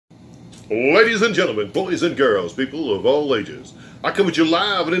Ladies and gentlemen, boys and girls, people of all ages, I come at you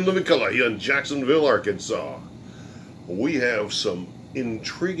live and in living color here in Jacksonville, Arkansas. We have some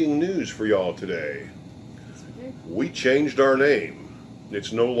intriguing news for y'all today. We changed our name.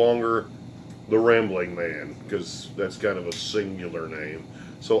 It's no longer the Rambling Man, because that's kind of a singular name.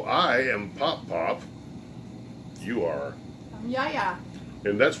 So I am Pop Pop. You are. I'm Yaya.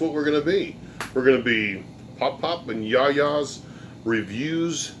 And that's what we're going to be. We're going to be Pop Pop and Yaya's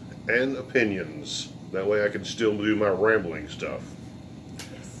reviews and opinions. That way I can still do my rambling stuff.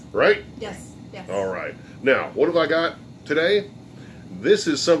 Yes. Right? Yes. Yes. All right. Now, what have I got today? This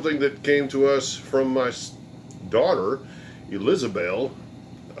is something that came to us from my daughter, Elizabeth.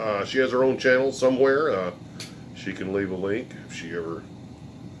 She has her own channel somewhere. She can leave a link if she ever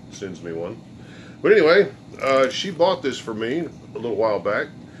sends me one. But anyway, she bought this for me a little while back.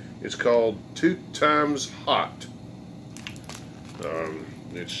 It's called 2 Times Hot.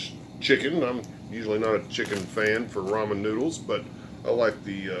 It's chicken. I'm usually not a chicken fan for ramen noodles, but I like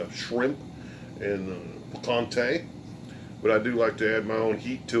the shrimp and picante. But I do like to add my own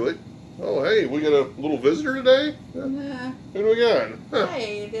heat to it. Oh, hey, we got a little visitor today? Yeah. Who do we got? Huh.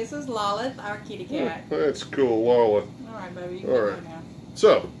 Hey, this is Lala, our kitty cat. That's cool, Lala. Alright, baby, you can All go right. now.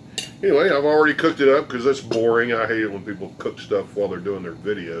 So, anyway, I've already cooked it up because that's boring. I hate it when people cook stuff while they're doing their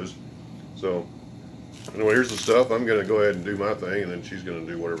videos. So, anyway, here's the stuff. I'm going to go ahead and do my thing, and then she's going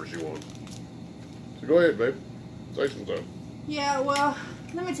to do whatever she wants. So go ahead, babe. Say some stuff. Yeah, well,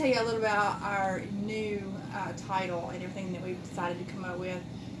 let me tell you a little about our new title and everything that we've decided to come up with.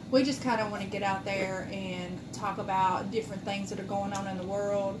 We just kind of want to get out there and talk about different things that are going on in the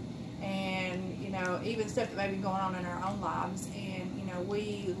world, and, you know, even stuff that may be going on in our own lives. And, you know,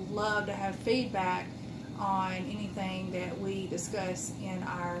 we love to have feedback on anything that we discuss in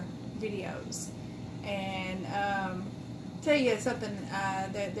our videos. And tell you something,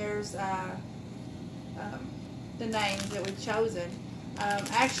 that there's the names that we've chosen.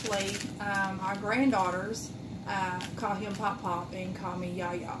 Actually, our granddaughters call him Pop Pop and call me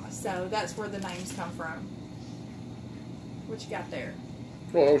Yaya. So that's where the names come from. What you got there?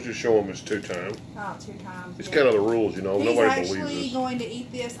 Well, I was just showing him his 2 times. Oh, 2 times. It's yeah. kind of the rules, you know. He's Nobody actually believes us. going to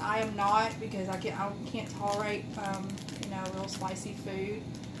eat this. I am not, because I can't tolerate you know, real spicy food.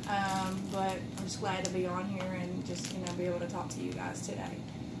 But I'm just glad to be on here and just, you know, be able to talk to you guys today.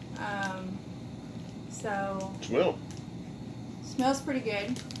 So smells pretty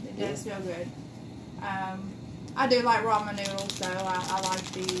good. It does smell good. I do like ramen noodles, so I like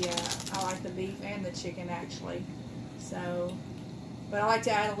the beef and the chicken actually. So, but I like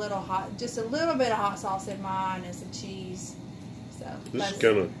to add just a little bit of hot sauce in mine and some cheese. So that's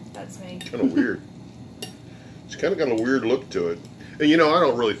me. Kind of weird. It's kind of got a weird look to it, and you know, I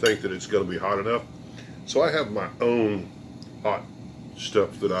don't really think that it's going to be hot enough. So I have my own hot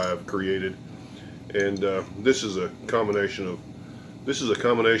stuff that I have created, and this is a combination of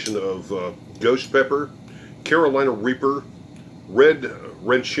ghost pepper, Carolina Reaper, red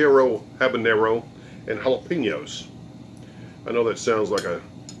ranchero habanero, and jalapenos. I know that sounds like a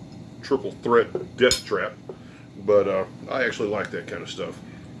triple threat death trap, but I actually like that kind of stuff.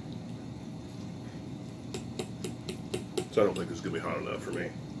 So I don't think it's going to be hot enough for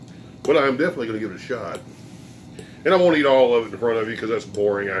me. But I'm definitely going to give it a shot. And I won't eat all of it in front of you because that's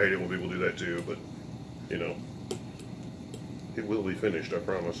boring. I hate it when people do that too, but, you know, it will be finished, I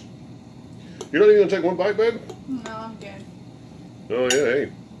promise. You're not even going to take one bite, babe? No, I'm good. Oh, yeah,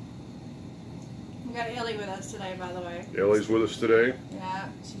 hey. We got Ellie with us today, by the way. Ellie's with us today. Yeah,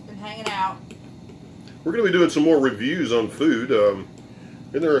 she's been hanging out. We're going to be doing some more reviews on food.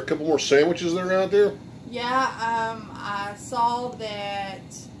 Isn't there a couple more sandwiches that are out there? Yeah, I saw that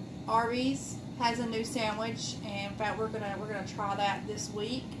Arby's has a new sandwich, and in fact, we're gonna try that this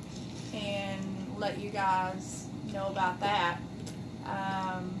week and let you guys know about that.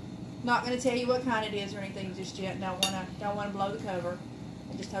 Not gonna tell you what kind it is or anything just yet. Don't wanna blow the cover.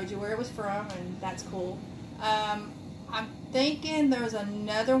 I just told you where it was from, and that's cool. I'm thinking there's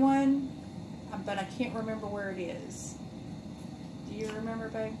another one, but I can't remember where it is. Do you remember,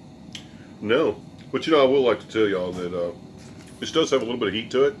 babe? No. But you know, I will like to tell y'all that this does have a little bit of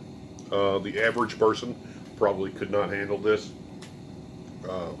heat to it. The average person probably could not handle this.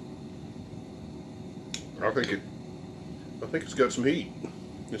 I think it's got some heat.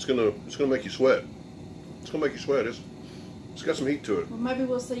 It's gonna make you sweat. It's gonna make you sweat. It's got some heat to it. Well, maybe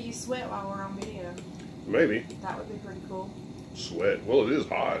we'll see you sweat while we're on video. Maybe. That would be pretty cool. Sweat. Well, it is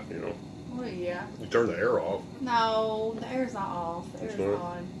hot, you know. Oh yeah. You turn the air off. No, the air's not off. The air's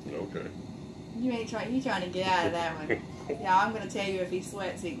on. Okay. You trying to get out of that one. Yeah, I'm going to tell you if he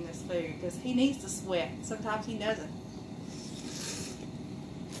sweats eating this food, because he needs to sweat. Sometimes he doesn't.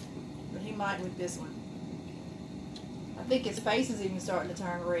 But might with this one. I think his face is even starting to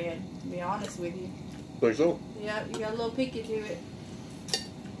turn red, to be honest with you. Think so? Yeah, you got a little picky to it.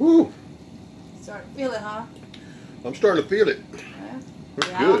 Woo! Start to feel it, huh? I'm starting to feel it. That's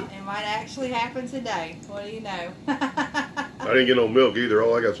good. It might actually happen today. What do you know? I didn't get no milk either.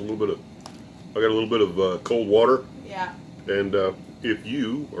 All I got is a little bit of cold water. Yeah. And if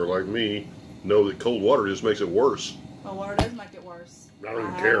you are like me, know that cold water just makes it worse. Well, water does make it worse. I don't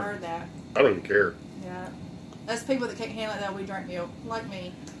even care. I heard that. I don't even care. Yeah. Us people that can't handle it, though, we drink milk, like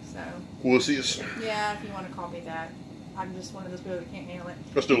me. So. Wussies. Yeah, if you want to call me that. I'm just one of those people that can't handle it.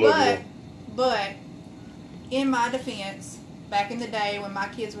 I still love you. But, in my defense, back in the day when my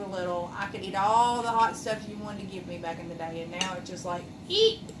kids were little, I could eat all the hot stuff you wanted to give me back in the day, and now it's just like,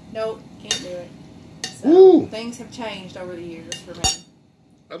 eat! Nope, can't do it. So, Woo. Things have changed over the years for me.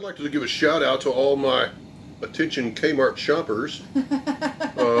 I'd like to give a shout out to all my attention Kmart shoppers,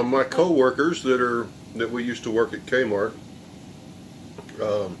 my co-workers that we used to work at Kmart.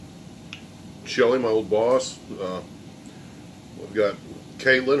 Shelly, my old boss. We've got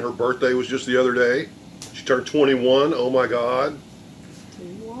Caitlin. Her birthday was just the other day. She turned 21. Oh my God.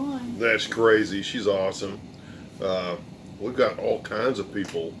 21. That's crazy. She's awesome. We've got all kinds of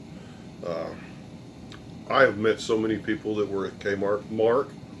people. I have met so many people that were at Kmart. Mark.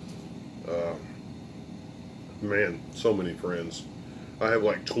 Man, so many friends. I have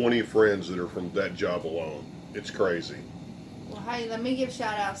like 20 friends that are from that job alone. It's crazy. Well, hey, let me give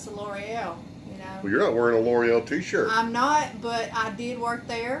shout outs to L'Oreal. You know. Well, you're not wearing a L'Oreal t-shirt. I'm not, but I did work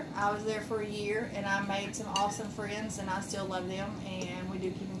there. I was there for a year, and I made some awesome friends, and I still love them, and we do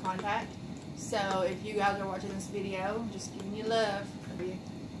keep in contact. So if you guys are watching this video, just giving you love.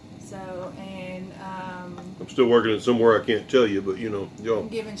 So, and I'm still working at somewhere I can't tell you, but you know, y'all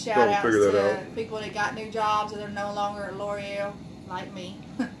giving shout outs figure that to out. people that got new jobs that are no longer at L'Oreal, like me.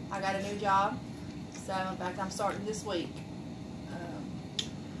 I got a new job, so in fact I'm starting this week.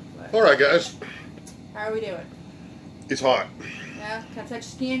 All right, guys. How are we doing? It's hot. Yeah, can I touch your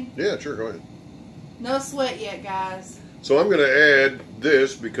skin? Yeah, sure, go ahead. No sweat yet, guys. So I'm going to add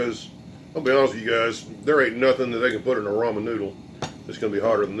this because, I'll be honest with you guys, there ain't nothing that they can put in a ramen noodle that's going to be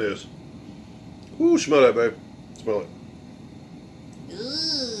hotter than this. Ooh, smell that, babe. Smell it.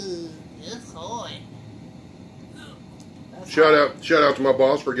 Ooh, it's hot. Shout out to my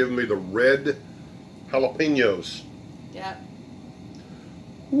boss for giving me the red jalapenos. Yep.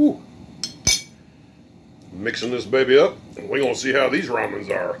 Ooh. Mixing this baby up, we're going to see how these ramens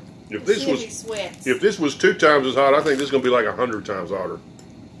are. If this was 2 times as hot, I think this is going to be like 100 times hotter.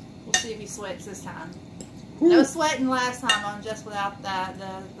 We'll see if he sweats this time. Woo. No sweating last time on just without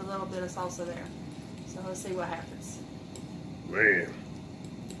the little bit of salsa there. So let's see what happens. Man.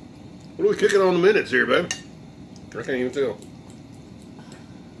 What are we kicking on the minutes here, babe? I can't even tell.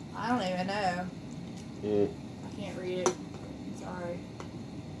 I don't even know. Mm. I can't read it. Sorry.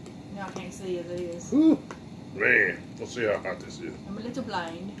 No, I can't see as it is. Ooh. Man, let's see how hot this is. I'm a little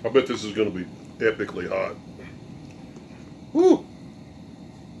blind. I bet this is going to be epically hot. Woo!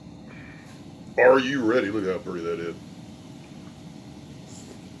 Are you ready? Look how pretty that is.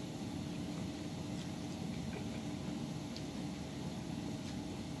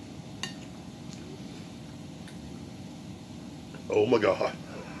 Oh my God.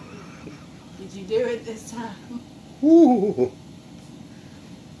 Did you do it this time? Woo!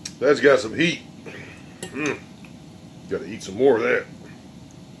 That's got some heat. Got to eat some more of that.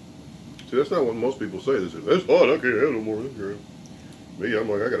 See, that's not what most people say. They say, that's hot, I can't have no more of this, girl. Me, I'm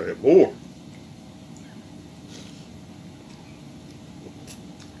like, I got to have more.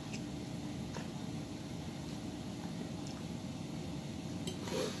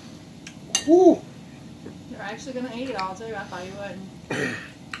 Woo! You're actually going to eat it all, too. I thought you wouldn't.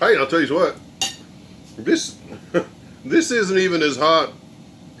 Hey, I'll tell you what. This isn't even as hot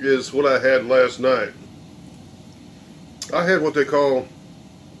as what I had last night. I had what they call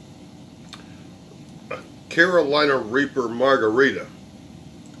a Carolina Reaper margarita.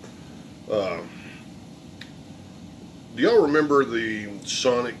 Do y'all remember the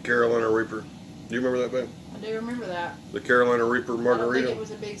Sonic Carolina Reaper? Do you remember that, babe? I do remember that. The Carolina Reaper margarita? I don't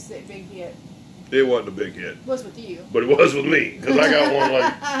think it was a big hit. It wasn't a big hit. It was with you. But it was with me, because I got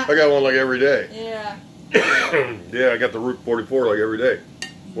one like every day. Yeah. Yeah, I got the Route 44 like every day.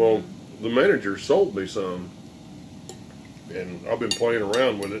 Well, the manager sold me some, and I've been playing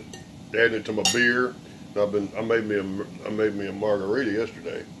around with it, adding it to my beer. I made me a margarita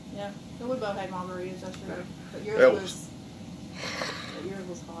yesterday. Yeah, so we both had margaritas yesterday, but yours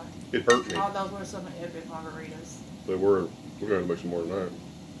was hot. It hurt me. All those were some epic margaritas. They were. We're going to make some more tonight.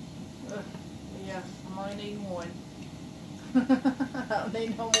 Yeah, I'm only needing one. I don't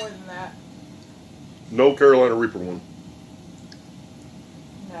need no more than that. No Carolina Reaper one.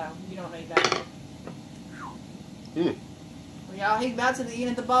 No, you don't need that. Mm. Well, y'all, he's about to the end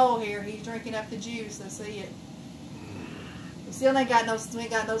of the bowl here. He's drinking up the juice. I see it. We still ain't got no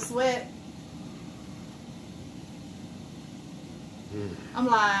sweat. Mm. I'm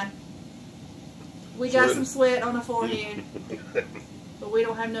lying. We got some sweat on the forehead, but we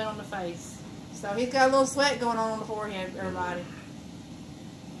don't have none on the face. So he's got a little sweat going on the forehead, everybody.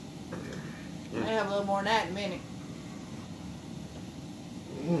 I have a little more than that in a minute.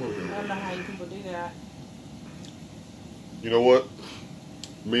 I don't know how you people do that. You know what?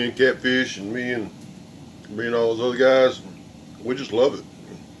 Me and Catfish and me and all those other guys, we just love it.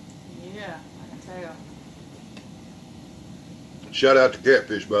 Yeah, I can tell. Shout out to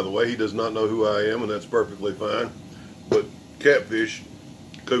Catfish, by the way. He does not know who I am, and that's perfectly fine. But Catfish,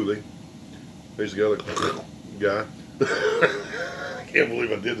 Cooley, he's the other guy. I can't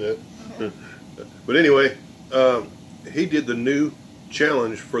believe I did that. But anyway, he did the new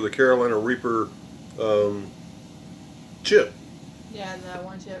challenge for the Carolina Reaper chip. Yeah, the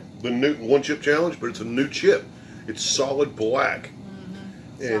one chip. The new one chip challenge, but it's a new chip. It's solid black.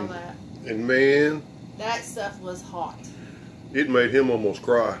 Saw that. And man, that stuff was hot. It made him almost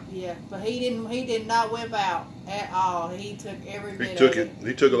cry. Yeah, but he did not whip out at all. He took every bit of it.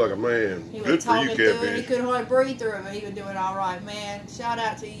 He took it like a man. He Good was for you, talking through it. Catfish. He couldn't hardly breathe through it, but he was doing all right, man. Shout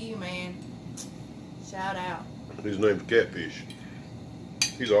out to you, man. Shout out. His name's Catfish.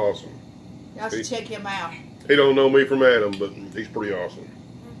 He's awesome. Y'all should check him out. He don't know me from Adam, but he's pretty awesome.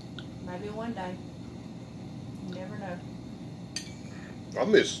 Maybe one day. You never know. I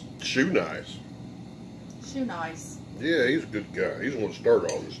miss Shoe Nice. Shoe Nice. Yeah, he's a good guy. He's the one that started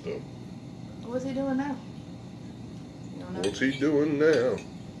all this stuff. What's he doing now? You don't know? What's he doing now?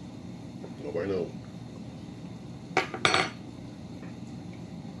 Nobody knows.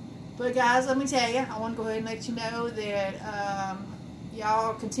 But guys, let me tell you, I want to go ahead and let you know that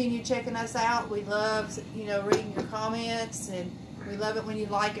y'all continue checking us out. We love, reading your comments, and we love it when you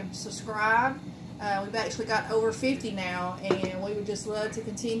like and subscribe. We've actually got over 50 now, and we would just love to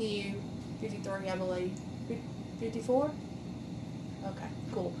continue. 53, I believe. 54? Okay,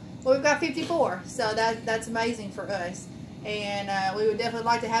 cool. Well, we've got 54, so that's amazing for us. And we would definitely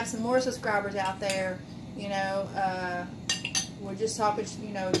like to have some more subscribers out there. We're just talking,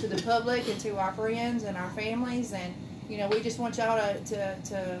 to the public and to our friends and our families, and we just want y'all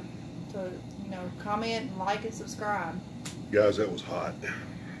to comment and like and subscribe. Guys, that was hot. But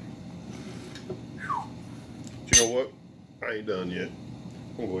you know what? I ain't done yet.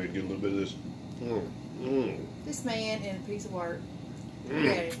 I'm gonna go ahead and get a little bit of this. This man is a piece of work. Mm.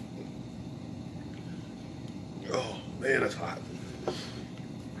 Look at it. Oh man, that's hot. Well,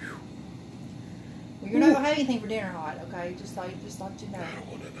 you're not gonna have anything for dinner hot, okay? Just like you know. I don't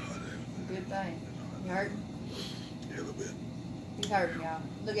want that hot. Good thing. You hurting? Yeah, a little bit. He's hurting, y'all.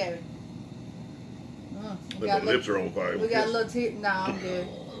 Look at him. My lips are on fire. We got a little tear. No, I'm good.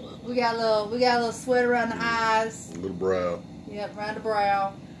 We got a little sweat around the eyes. A little brow. Yep, around the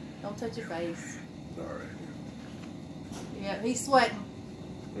brow. Don't touch your face. All right. Yep, he's sweating.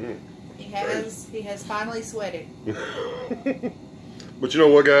 Mm. He has finally sweated. But you know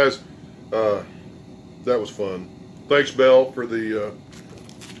what, guys? That was fun. Thanks, Belle, for the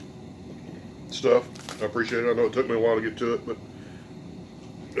stuff. I appreciate it. I know it took me a while to get to it, but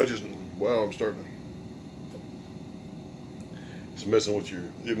wow, I'm starting to. It's messing with your.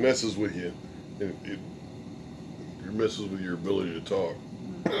 It messes with you. It messes with your ability to talk.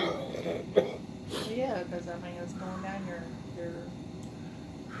 Yeah, because it's going down your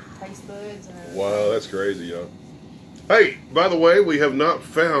taste buds. Wow, that's crazy, y'all. Hey, by the way, we have not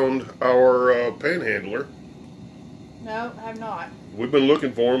found our panhandler. No, I have not. We've been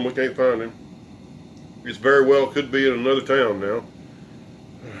looking for him. We can't find him. It's very well could be in another town now.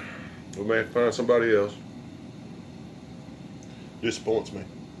 We may have to find somebody else. Disappoints me.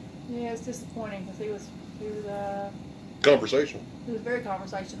 Yeah, it's disappointing because he was Conversational. He was very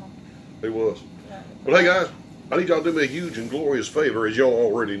conversational. He was. Yeah. Well, hey guys, I need y'all to do me a huge and glorious favor, as y'all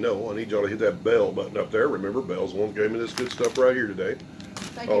already know. I need y'all to hit that bell button up there. Remember, Belle's the one that gave me this good stuff right here today.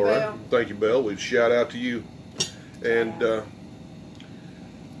 Thank you, Belle. Thank you, Belle. We'd shout out to you. And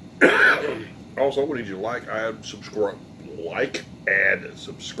also, we need you to add,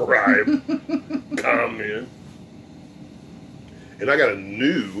 subscribe, comment. And I got a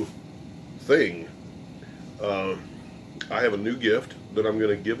new thing. I have a new gift that I'm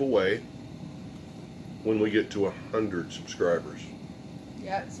going to give away when we get to 100 subscribers.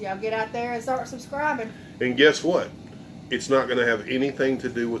 Yeah, so y'all get out there and start subscribing. And guess what? It's not going to have anything to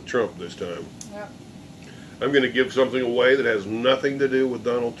do with Trump this time. Yep. I'm going to give something away that has nothing to do with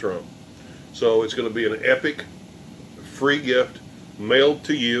Donald Trump. So it's going to be an epic free gift mailed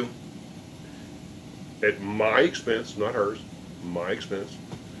to you at my expense, not hers, my expense.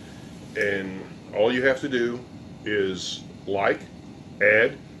 And all you have to do is like,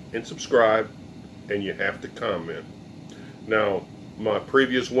 add, and subscribe, and you have to comment. Now, my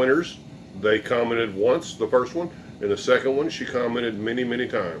previous winners, they commented once, the first one, and the second one, she commented many, many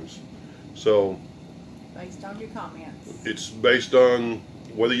times. So, based on your comments. It's based on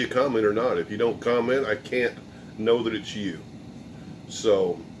whether you comment or not. If you don't comment, I can't know that it's you.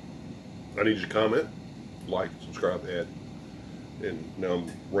 So, I need you to comment, like, subscribe, add. And now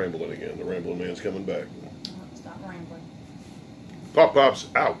I'm rambling again. The rambling man's coming back. Stop rambling. Pop's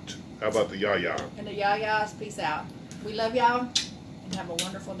out. How about the Yaya? And the Yayas, peace out. We love y'all, and have a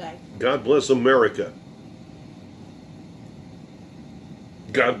wonderful day. God bless America.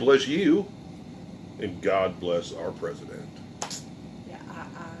 God bless you, and God bless our president. Yeah,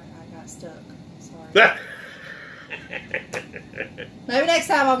 I got stuck. Sorry. Maybe next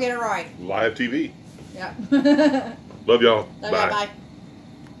time I'll get it right. Live TV. Yep. Love y'all. Love Bye. y'all. Bye.